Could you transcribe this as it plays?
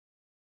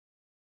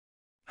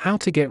How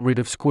to get rid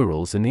of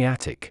squirrels in the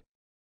attic.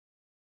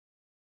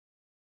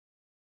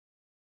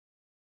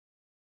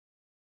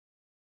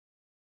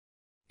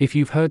 If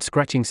you've heard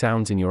scratching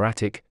sounds in your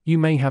attic, you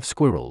may have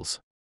squirrels.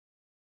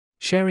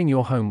 Sharing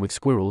your home with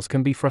squirrels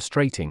can be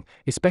frustrating,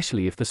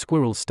 especially if the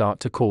squirrels start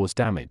to cause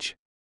damage.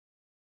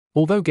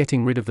 Although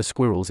getting rid of the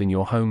squirrels in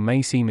your home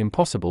may seem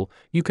impossible,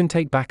 you can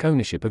take back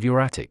ownership of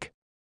your attic.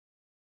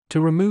 To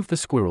remove the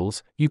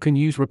squirrels, you can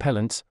use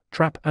repellents,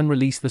 trap and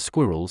release the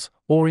squirrels,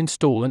 or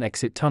install an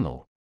exit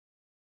tunnel.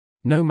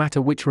 No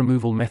matter which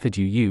removal method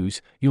you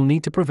use, you'll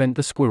need to prevent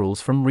the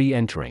squirrels from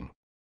re-entering.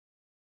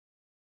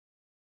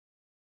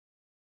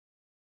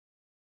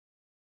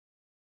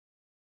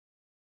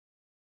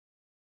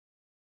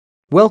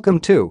 Welcome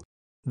to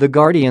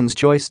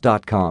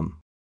𝒍𝒐𝒗𝒆.com.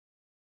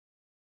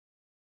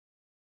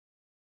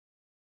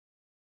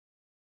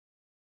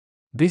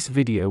 This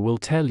video will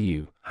tell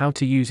you how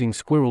to using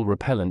squirrel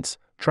repellents,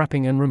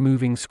 trapping and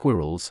removing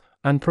squirrels,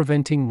 and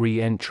preventing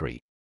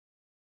re-entry.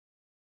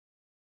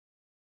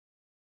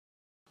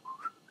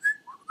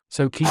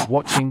 So keep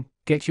watching,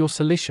 get your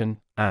solution,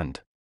 and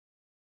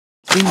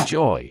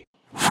enjoy!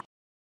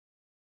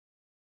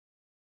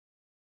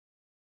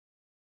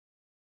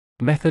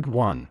 Method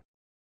 1.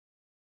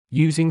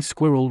 Using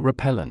squirrel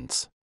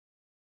repellents.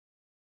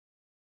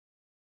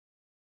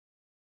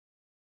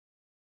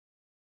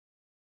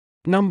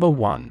 Number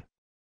 1.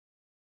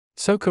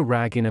 Soak a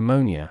rag in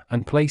ammonia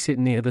and place it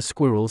near the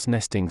squirrel's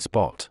nesting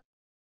spot.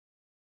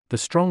 The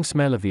strong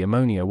smell of the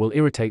ammonia will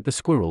irritate the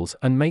squirrels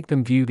and make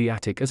them view the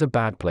attic as a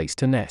bad place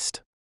to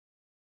nest.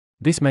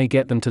 This may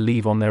get them to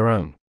leave on their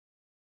own.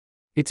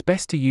 It's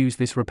best to use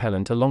this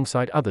repellent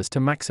alongside others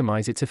to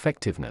maximize its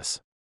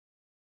effectiveness.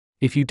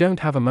 If you don't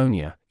have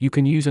ammonia, you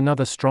can use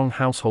another strong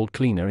household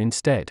cleaner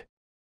instead.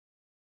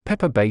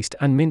 Pepper-based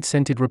and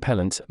mint-scented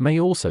repellents may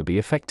also be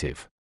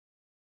effective.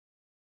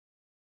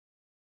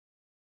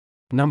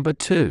 Number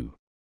 2.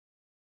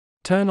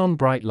 Turn on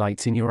bright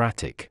lights in your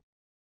attic.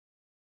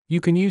 You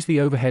can use the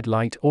overhead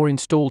light or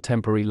install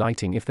temporary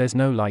lighting if there's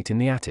no light in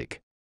the attic.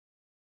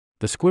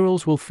 The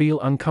squirrels will feel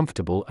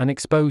uncomfortable and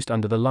exposed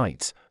under the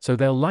lights, so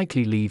they'll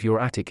likely leave your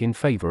attic in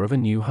favor of a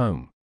new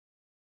home.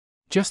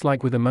 Just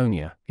like with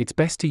ammonia, it's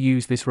best to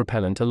use this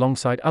repellent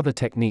alongside other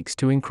techniques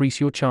to increase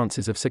your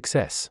chances of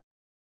success.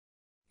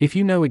 If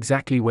you know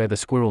exactly where the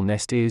squirrel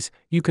nest is,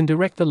 you can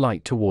direct the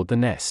light toward the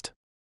nest.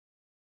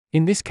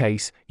 In this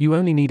case, you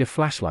only need a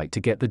flashlight to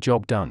get the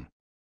job done.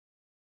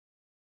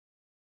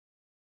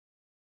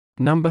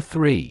 Number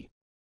 3.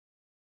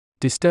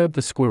 Disturb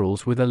the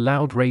squirrels with a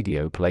loud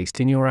radio placed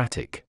in your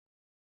attic.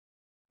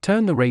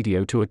 Turn the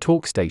radio to a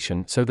talk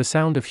station so the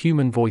sound of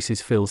human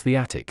voices fills the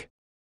attic.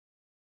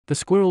 The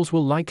squirrels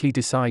will likely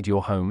decide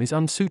your home is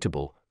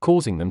unsuitable,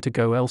 causing them to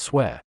go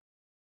elsewhere.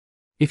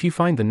 If you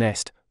find the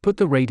nest, put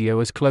the radio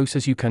as close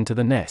as you can to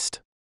the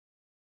nest.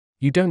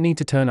 You don't need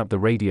to turn up the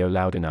radio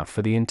loud enough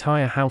for the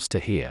entire house to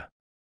hear.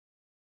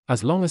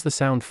 As long as the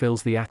sound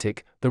fills the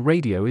attic, the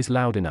radio is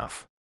loud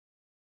enough.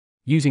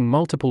 Using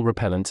multiple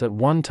repellents at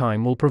one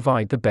time will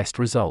provide the best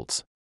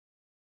results.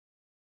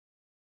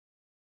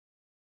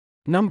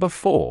 Number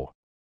 4.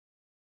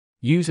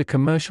 Use a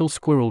commercial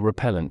squirrel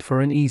repellent for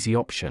an easy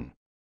option.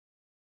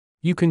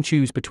 You can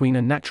choose between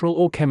a natural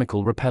or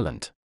chemical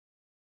repellent.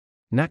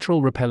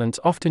 Natural repellents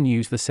often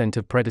use the scent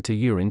of predator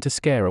urine to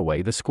scare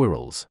away the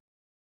squirrels.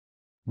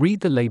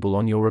 Read the label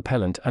on your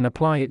repellent and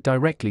apply it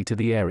directly to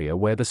the area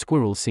where the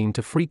squirrels seem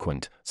to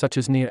frequent, such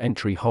as near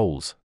entry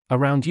holes,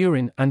 around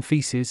urine and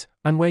feces,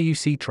 and where you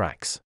see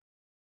tracks.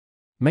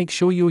 Make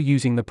sure you're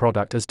using the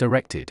product as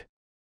directed.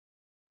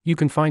 You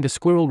can find a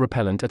squirrel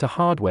repellent at a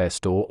hardware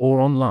store or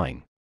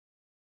online.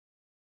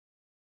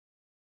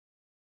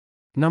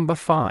 Number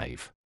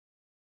 5.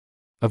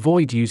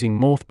 Avoid using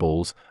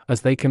mothballs,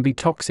 as they can be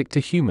toxic to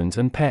humans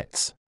and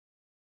pets.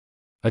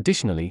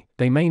 Additionally,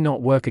 they may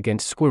not work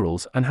against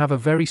squirrels and have a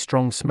very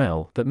strong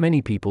smell that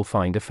many people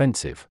find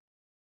offensive.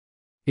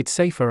 It's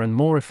safer and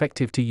more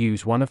effective to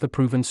use one of the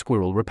proven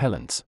squirrel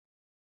repellents.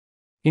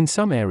 In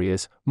some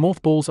areas,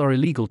 mothballs are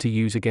illegal to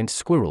use against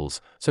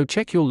squirrels, so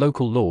check your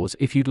local laws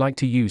if you'd like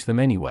to use them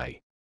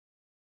anyway.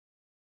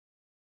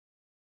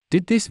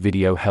 Did this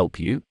video help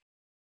you?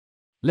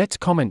 Let's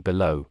comment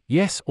below,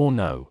 yes or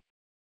no.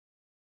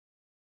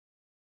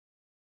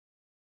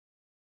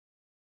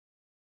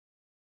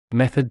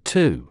 Method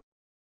 2.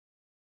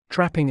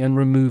 Trapping and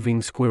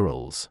removing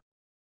squirrels.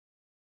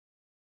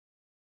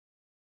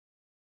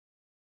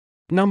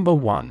 Number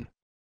 1.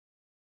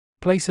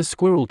 Place a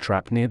squirrel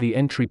trap near the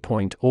entry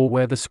point or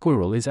where the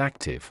squirrel is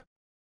active.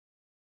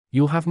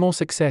 You'll have more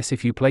success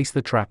if you place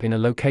the trap in a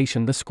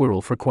location the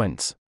squirrel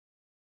frequents.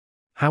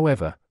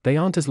 However, they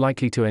aren't as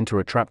likely to enter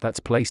a trap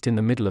that's placed in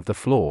the middle of the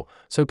floor,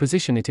 so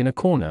position it in a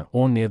corner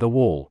or near the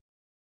wall.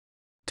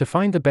 To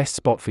find the best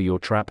spot for your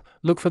trap,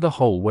 look for the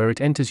hole where it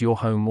enters your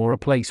home or a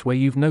place where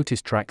you've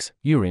noticed tracks,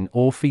 urine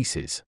or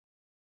feces.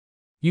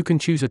 You can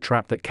choose a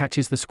trap that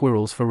catches the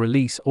squirrels for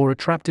release or a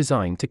trap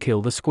designed to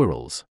kill the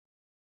squirrels.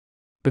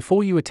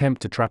 Before you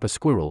attempt to trap a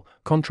squirrel,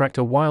 contract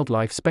a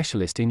wildlife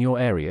specialist in your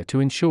area to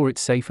ensure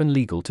it's safe and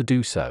legal to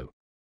do so.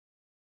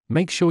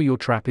 Make sure your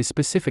trap is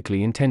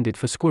specifically intended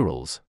for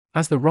squirrels,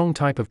 as the wrong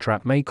type of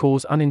trap may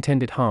cause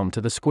unintended harm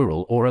to the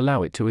squirrel or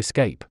allow it to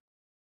escape.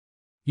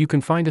 You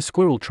can find a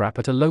squirrel trap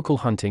at a local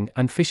hunting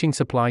and fishing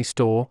supply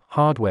store,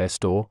 hardware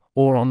store,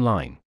 or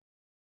online.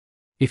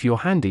 If you're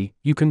handy,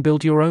 you can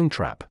build your own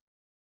trap.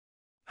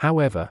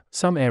 However,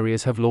 some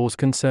areas have laws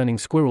concerning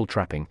squirrel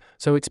trapping,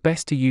 so it's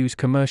best to use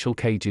commercial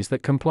cages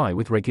that comply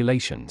with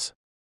regulations.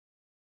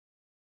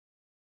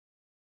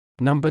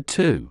 Number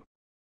 2.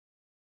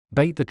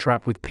 Bait the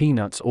trap with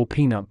peanuts or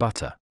peanut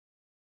butter.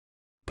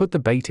 Put the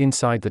bait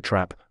inside the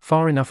trap,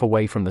 far enough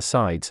away from the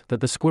sides that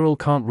the squirrel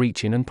can't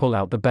reach in and pull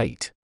out the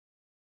bait.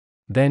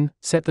 Then,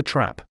 set the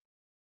trap.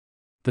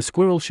 The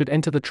squirrel should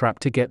enter the trap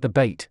to get the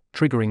bait,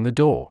 triggering the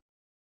door.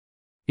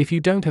 If you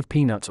don't have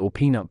peanuts or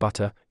peanut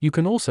butter, you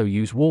can also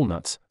use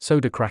walnuts,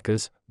 soda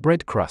crackers,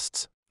 bread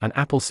crusts, and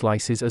apple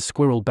slices as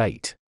squirrel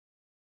bait.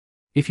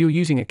 If you're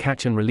using a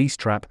catch and release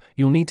trap,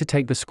 you'll need to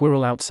take the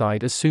squirrel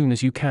outside as soon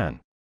as you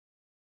can.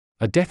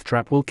 A death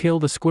trap will kill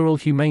the squirrel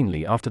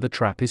humanely after the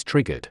trap is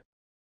triggered.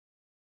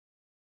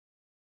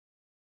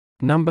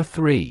 Number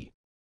 3.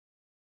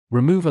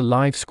 Remove a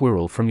live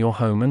squirrel from your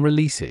home and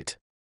release it.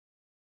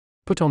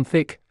 Put on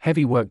thick,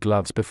 heavy work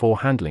gloves before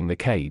handling the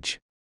cage.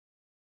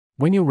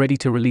 When you're ready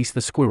to release the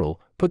squirrel,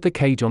 put the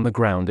cage on the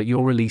ground at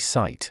your release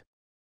site.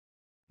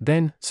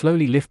 Then,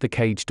 slowly lift the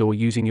cage door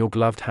using your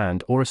gloved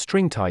hand or a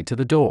string tied to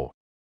the door.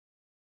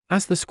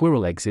 As the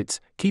squirrel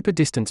exits, keep a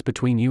distance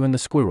between you and the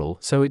squirrel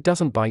so it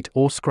doesn't bite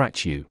or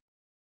scratch you.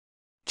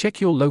 Check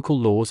your local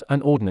laws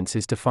and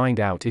ordinances to find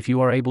out if you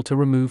are able to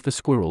remove the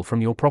squirrel from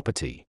your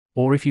property,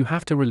 or if you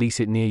have to release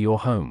it near your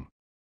home.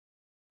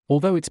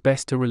 Although it's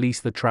best to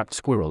release the trapped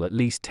squirrel at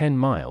least 10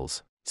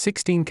 miles,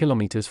 16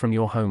 kilometers from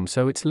your home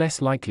so it's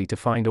less likely to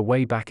find a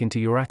way back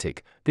into your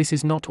attic, this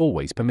is not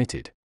always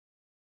permitted.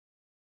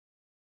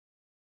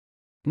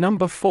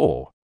 Number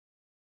 4.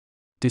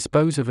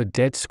 Dispose of a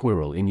dead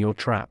squirrel in your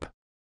trap.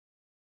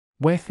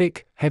 Wear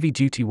thick,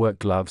 heavy-duty work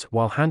gloves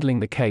while handling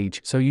the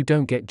cage so you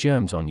don't get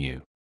germs on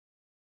you.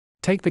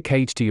 Take the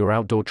cage to your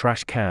outdoor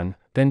trash can,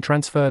 then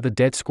transfer the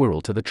dead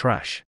squirrel to the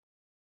trash.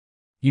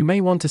 You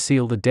may want to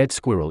seal the dead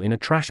squirrel in a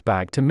trash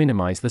bag to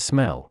minimize the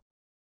smell.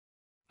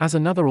 As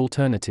another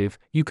alternative,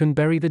 you can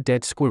bury the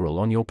dead squirrel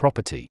on your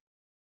property.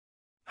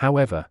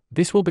 However,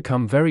 this will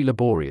become very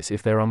laborious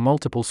if there are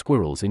multiple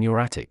squirrels in your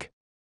attic.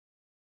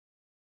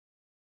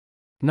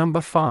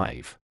 Number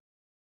 5.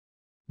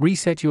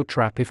 Reset your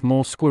trap if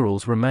more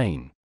squirrels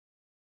remain.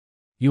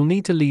 You'll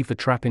need to leave the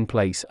trap in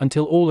place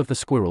until all of the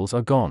squirrels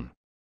are gone.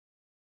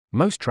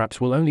 Most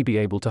traps will only be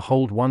able to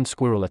hold one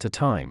squirrel at a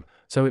time,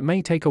 so it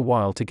may take a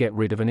while to get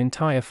rid of an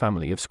entire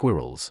family of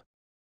squirrels.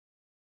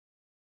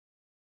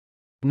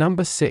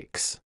 Number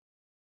 6.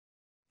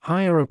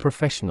 Hire a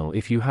professional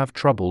if you have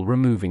trouble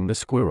removing the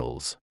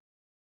squirrels.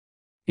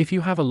 If you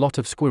have a lot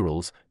of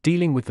squirrels,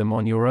 dealing with them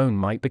on your own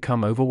might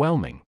become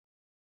overwhelming.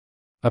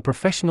 A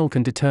professional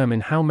can determine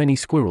how many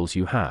squirrels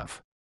you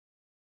have.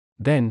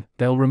 Then,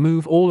 they'll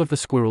remove all of the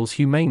squirrels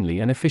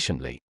humanely and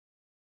efficiently.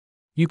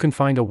 You can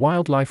find a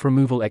wildlife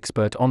removal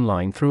expert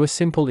online through a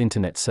simple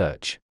internet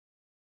search.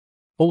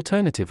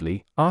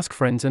 Alternatively, ask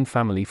friends and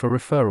family for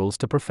referrals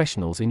to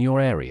professionals in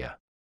your area.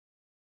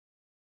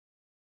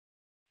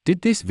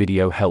 Did this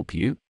video help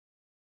you?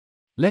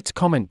 Let's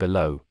comment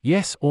below,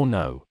 yes or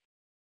no.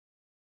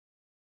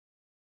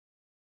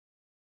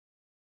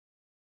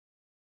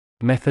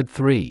 Method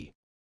 3.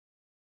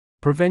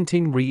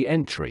 Preventing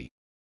re-entry.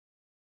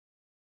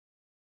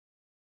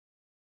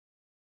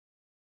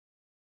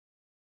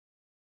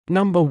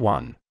 Number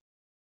 1.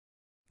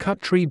 Cut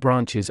tree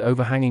branches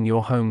overhanging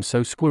your home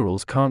so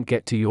squirrels can't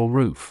get to your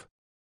roof.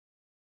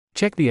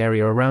 Check the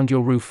area around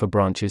your roof for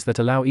branches that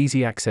allow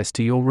easy access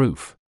to your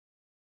roof.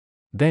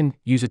 Then,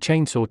 use a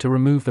chainsaw to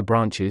remove the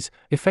branches,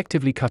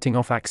 effectively cutting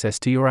off access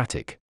to your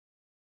attic.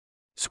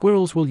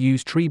 Squirrels will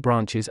use tree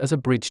branches as a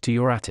bridge to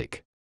your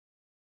attic.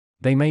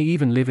 They may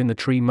even live in the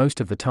tree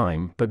most of the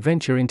time but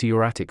venture into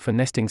your attic for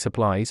nesting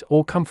supplies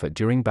or comfort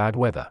during bad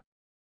weather.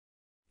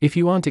 If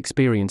you aren't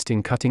experienced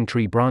in cutting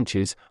tree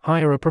branches,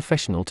 hire a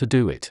professional to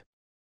do it.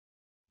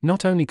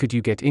 Not only could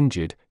you get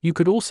injured, you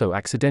could also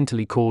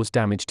accidentally cause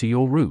damage to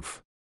your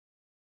roof.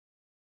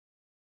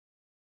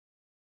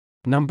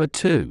 Number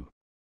 2.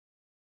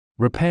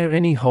 Repair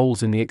any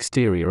holes in the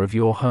exterior of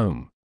your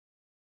home.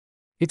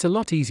 It's a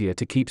lot easier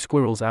to keep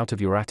squirrels out of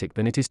your attic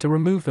than it is to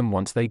remove them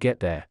once they get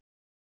there.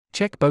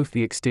 Check both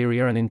the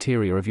exterior and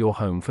interior of your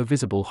home for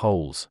visible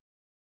holes.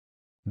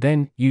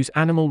 Then, use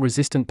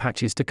animal-resistant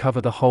patches to cover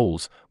the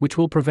holes, which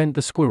will prevent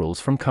the squirrels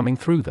from coming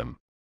through them.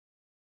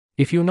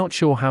 If you're not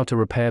sure how to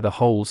repair the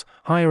holes,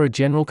 hire a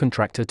general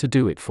contractor to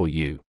do it for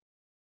you.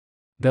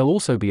 They'll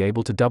also be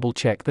able to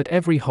double-check that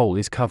every hole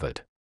is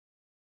covered.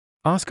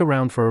 Ask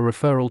around for a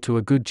referral to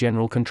a good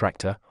general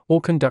contractor, or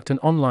conduct an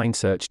online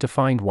search to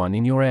find one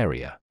in your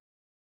area.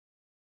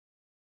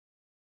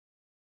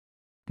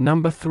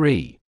 Number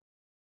 3.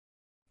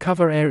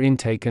 Cover air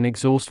intake and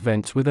exhaust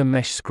vents with a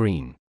mesh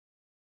screen.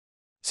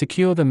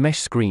 Secure the mesh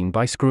screen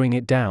by screwing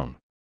it down.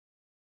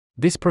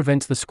 This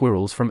prevents the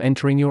squirrels from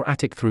entering your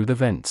attic through the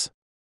vents.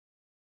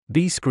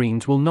 These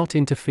screens will not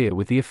interfere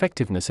with the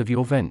effectiveness of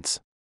your vents.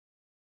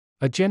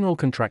 A general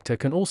contractor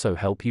can also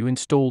help you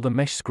install the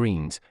mesh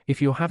screens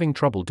if you're having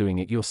trouble doing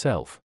it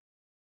yourself.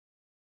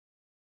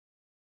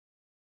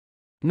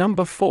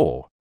 Number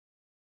 4.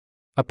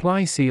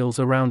 Apply seals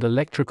around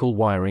electrical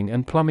wiring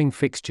and plumbing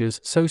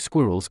fixtures so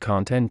squirrels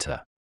can't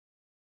enter.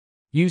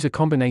 Use a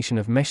combination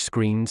of mesh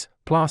screens,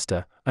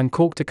 plaster, and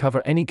caulk to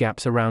cover any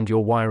gaps around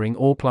your wiring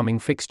or plumbing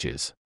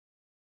fixtures.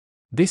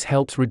 This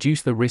helps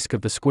reduce the risk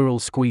of the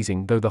squirrels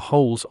squeezing through the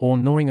holes or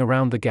gnawing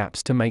around the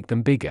gaps to make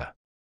them bigger.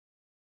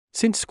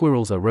 Since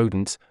squirrels are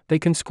rodents, they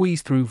can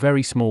squeeze through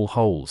very small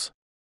holes.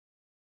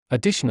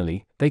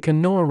 Additionally, they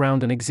can gnaw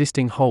around an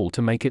existing hole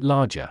to make it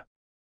larger.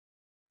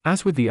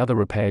 As with the other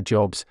repair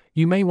jobs,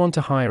 you may want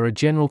to hire a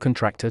general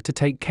contractor to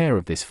take care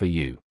of this for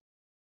you.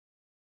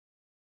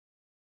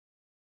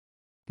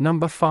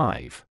 Number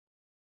 5.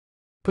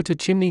 Put a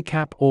chimney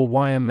cap or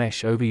wire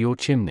mesh over your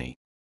chimney.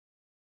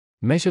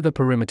 Measure the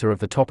perimeter of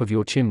the top of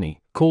your chimney,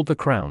 called the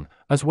crown,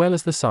 as well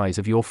as the size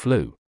of your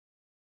flue.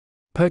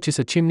 Purchase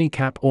a chimney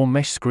cap or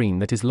mesh screen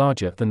that is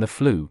larger than the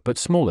flue but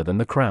smaller than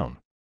the crown.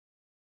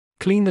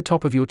 Clean the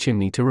top of your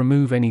chimney to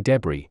remove any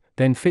debris,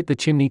 then fit the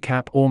chimney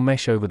cap or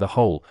mesh over the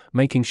hole,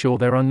 making sure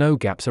there are no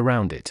gaps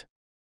around it.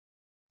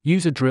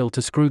 Use a drill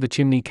to screw the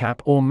chimney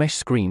cap or mesh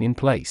screen in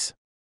place.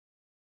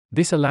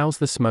 This allows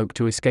the smoke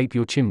to escape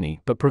your chimney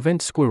but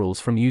prevents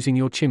squirrels from using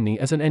your chimney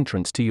as an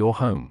entrance to your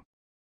home.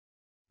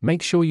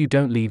 Make sure you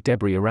don't leave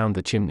debris around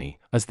the chimney,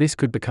 as this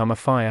could become a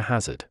fire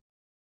hazard.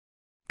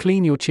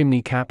 Clean your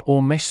chimney cap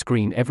or mesh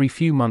screen every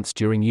few months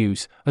during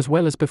use, as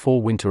well as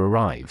before winter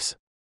arrives.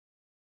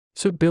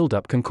 Soot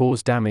buildup can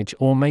cause damage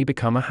or may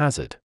become a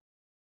hazard.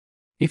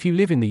 If you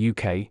live in the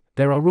UK,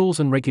 there are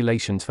rules and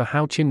regulations for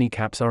how chimney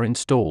caps are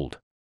installed.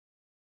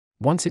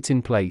 Once it's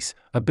in place,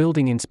 a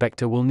building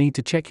inspector will need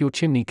to check your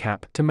chimney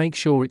cap to make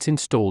sure it's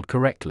installed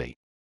correctly.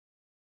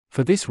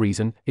 For this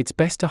reason, it's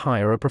best to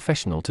hire a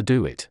professional to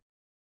do it.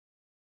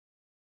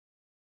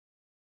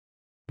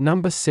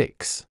 Number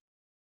 6.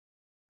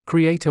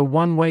 Create a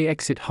one-way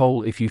exit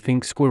hole if you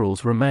think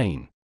squirrels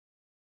remain.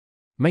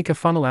 Make a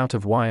funnel out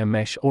of wire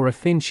mesh or a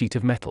thin sheet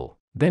of metal,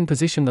 then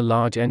position the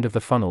large end of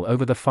the funnel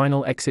over the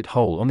final exit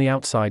hole on the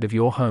outside of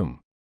your home.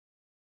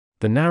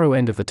 The narrow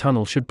end of the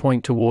tunnel should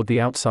point toward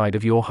the outside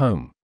of your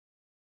home.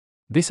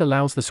 This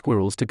allows the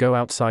squirrels to go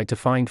outside to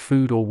find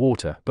food or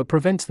water but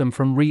prevents them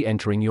from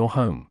re-entering your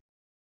home.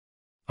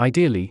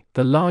 Ideally,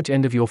 the large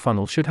end of your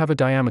funnel should have a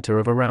diameter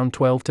of around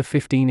 12 to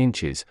 15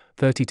 inches,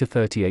 30 to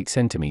 38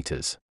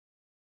 centimeters.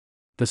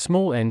 The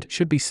small end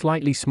should be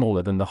slightly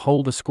smaller than the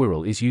hole the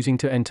squirrel is using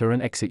to enter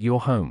and exit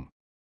your home.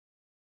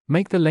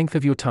 Make the length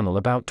of your tunnel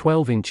about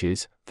 12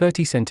 inches,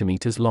 30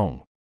 centimeters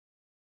long.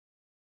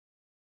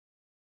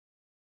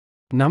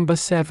 Number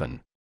 7.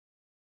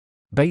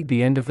 Bait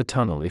the end of the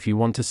tunnel if you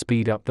want to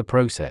speed up the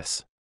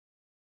process.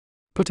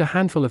 Put a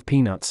handful of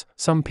peanuts,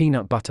 some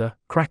peanut butter,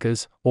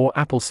 crackers, or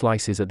apple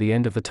slices at the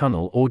end of the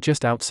tunnel or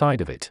just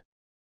outside of it.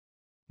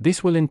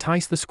 This will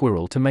entice the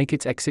squirrel to make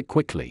its exit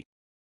quickly.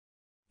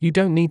 You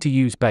don't need to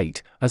use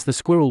bait, as the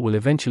squirrel will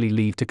eventually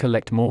leave to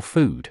collect more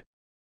food.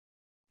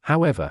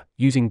 However,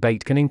 using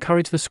bait can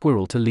encourage the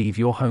squirrel to leave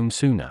your home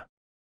sooner.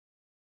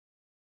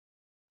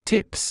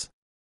 Tips.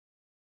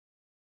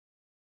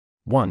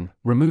 1.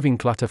 Removing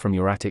clutter from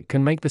your attic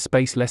can make the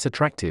space less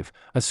attractive,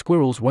 as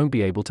squirrels won't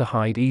be able to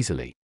hide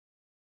easily.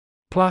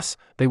 Plus,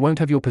 they won't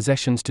have your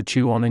possessions to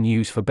chew on and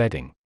use for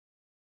bedding.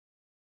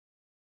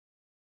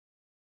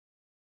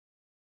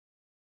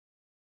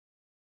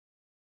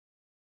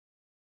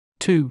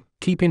 2.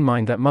 Keep in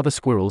mind that mother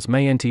squirrels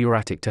may enter your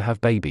attic to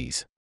have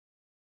babies.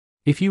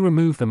 If you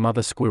remove the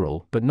mother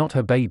squirrel but not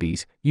her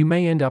babies, you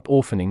may end up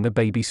orphaning the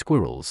baby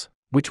squirrels,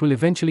 which will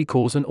eventually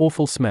cause an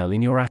awful smell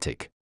in your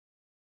attic.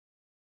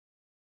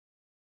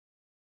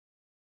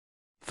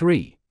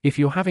 3. If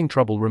you're having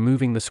trouble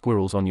removing the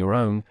squirrels on your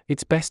own,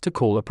 it's best to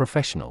call a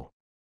professional.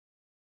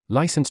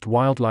 Licensed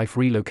wildlife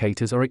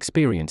relocators are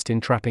experienced in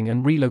trapping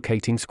and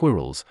relocating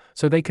squirrels,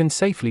 so they can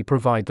safely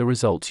provide the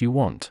results you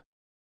want.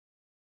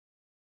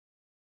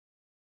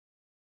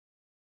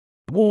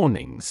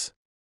 Warnings.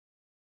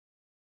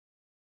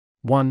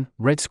 1.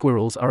 Red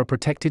squirrels are a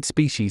protected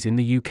species in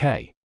the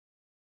UK.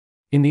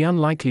 In the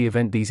unlikely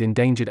event these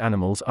endangered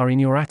animals are in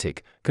your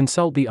attic,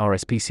 consult the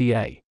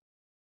RSPCA.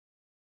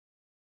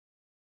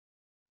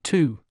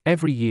 2.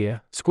 Every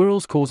year,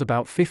 squirrels cause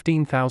about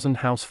 15,000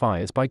 house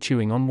fires by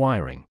chewing on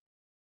wiring.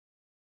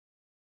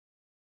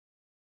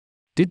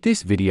 Did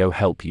this video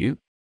help you?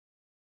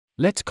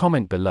 Let's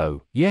comment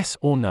below, yes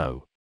or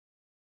no.